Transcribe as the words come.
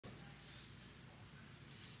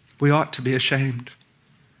We ought to be ashamed.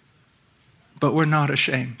 But we're not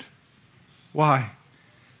ashamed. Why?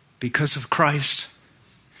 Because of Christ.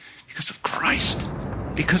 Because of Christ.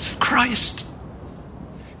 Because of Christ.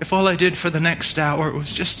 If all I did for the next hour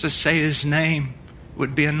was just to say his name, it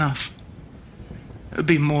would be enough. It would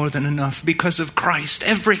be more than enough. Because of Christ.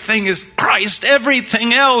 Everything is Christ.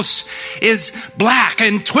 Everything else is black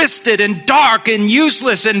and twisted and dark and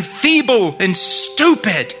useless and feeble and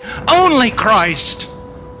stupid. Only Christ.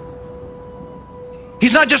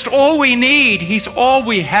 He's not just all we need. He's all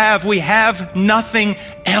we have. We have nothing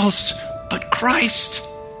else but Christ.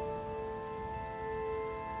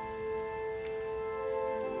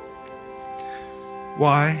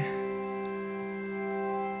 Why?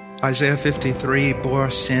 Isaiah 53 bore our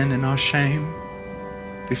sin and our shame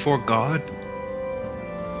before God.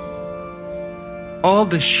 All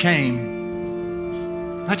the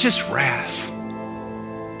shame, not just wrath,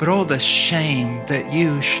 but all the shame that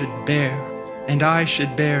you should bear and I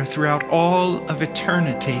should bear throughout all of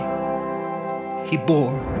eternity, he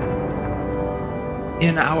bore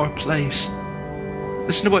in our place.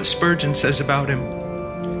 Listen to what Spurgeon says about him.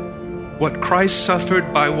 What Christ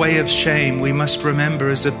suffered by way of shame, we must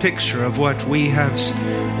remember, is a picture of what we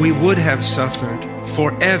would have suffered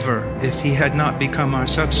forever if he had not become our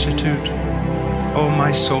substitute. Oh,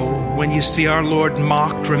 my soul, when you see our Lord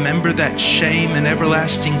mocked, remember that shame and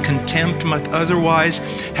everlasting contempt must otherwise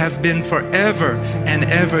have been forever and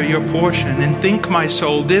ever your portion. And think, my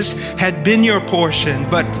soul, this had been your portion,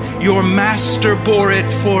 but your master bore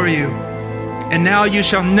it for you. And now you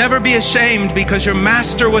shall never be ashamed, because your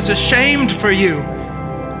master was ashamed for you.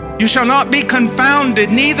 You shall not be confounded,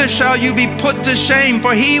 neither shall you be put to shame,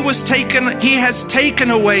 for he has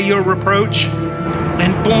taken away your reproach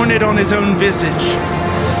and borne it on his own visage.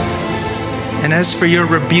 And as for your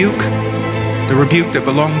rebuke, the rebuke that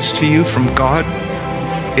belongs to you from God,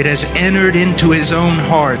 it has entered into his own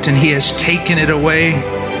heart, and he has taken it away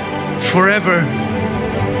forever.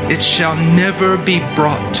 It shall never be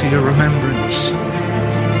brought to your remembrance.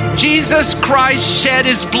 Jesus Christ shed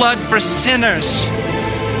his blood for sinners.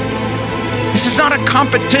 This is not a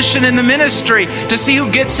competition in the ministry to see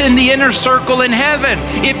who gets in the inner circle in heaven.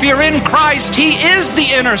 If you're in Christ, he is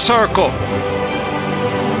the inner circle.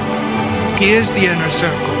 He is the inner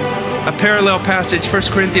circle. A parallel passage, 1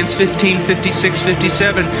 Corinthians 15, 56,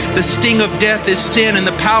 57. The sting of death is sin, and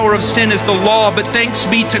the power of sin is the law. But thanks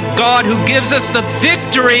be to God who gives us the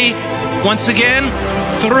victory, once again,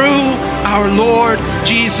 through our Lord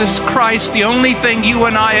Jesus Christ. The only thing you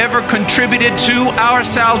and I ever contributed to our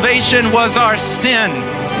salvation was our sin.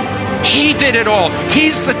 He did it all.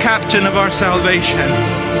 He's the captain of our salvation.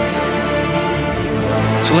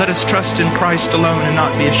 So let us trust in Christ alone and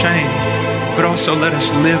not be ashamed. But also let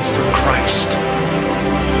us live for Christ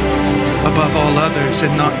above all others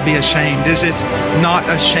and not be ashamed. Is it not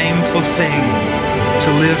a shameful thing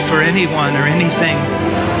to live for anyone or anything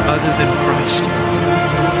other than Christ?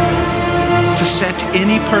 To set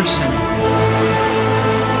any person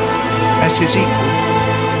as his equal,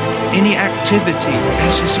 any activity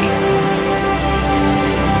as his equal.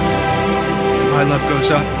 My love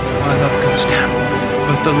goes up, my love goes down.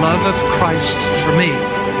 But the love of Christ for me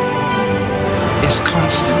is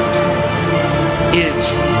constant.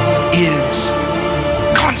 It is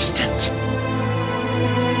constant.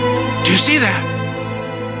 Do you see that?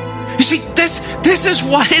 You see, this is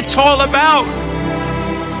what it's all about.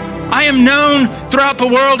 I am known throughout the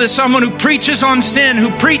world as someone who preaches on sin, who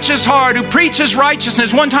preaches hard, who preaches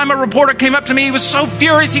righteousness. One time a reporter came up to me, he was so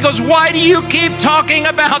furious. He goes, "Why do you keep talking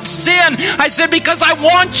about sin?" I said, "Because I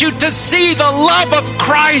want you to see the love of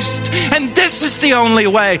Christ. And this is the only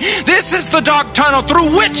way. This is the dark tunnel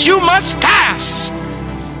through which you must pass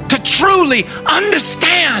to truly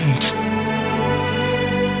understand."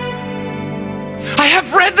 I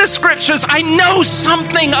have read the scriptures. I know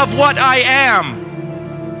something of what I am.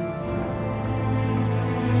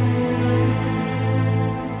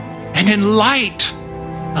 And in light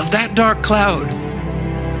of that dark cloud,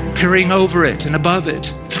 peering over it and above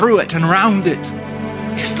it, through it and around it,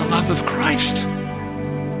 is the love of Christ.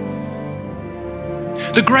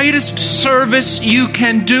 The greatest service you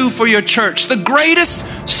can do for your church, the greatest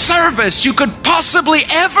service you could possibly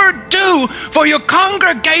ever do for your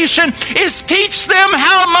congregation, is teach them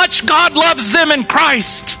how much God loves them in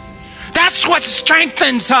Christ. That's what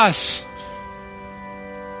strengthens us.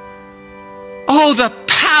 Oh, the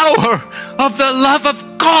power of the love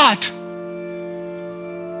of God.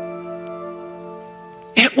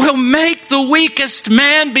 It will make the weakest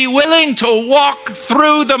man be willing to walk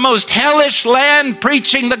through the most hellish land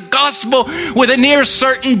preaching the gospel with a near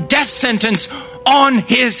certain death sentence on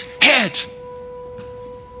his head.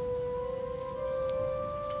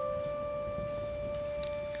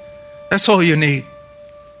 That's all you need.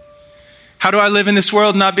 How do I live in this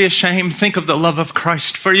world and not be ashamed? Think of the love of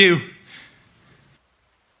Christ for you.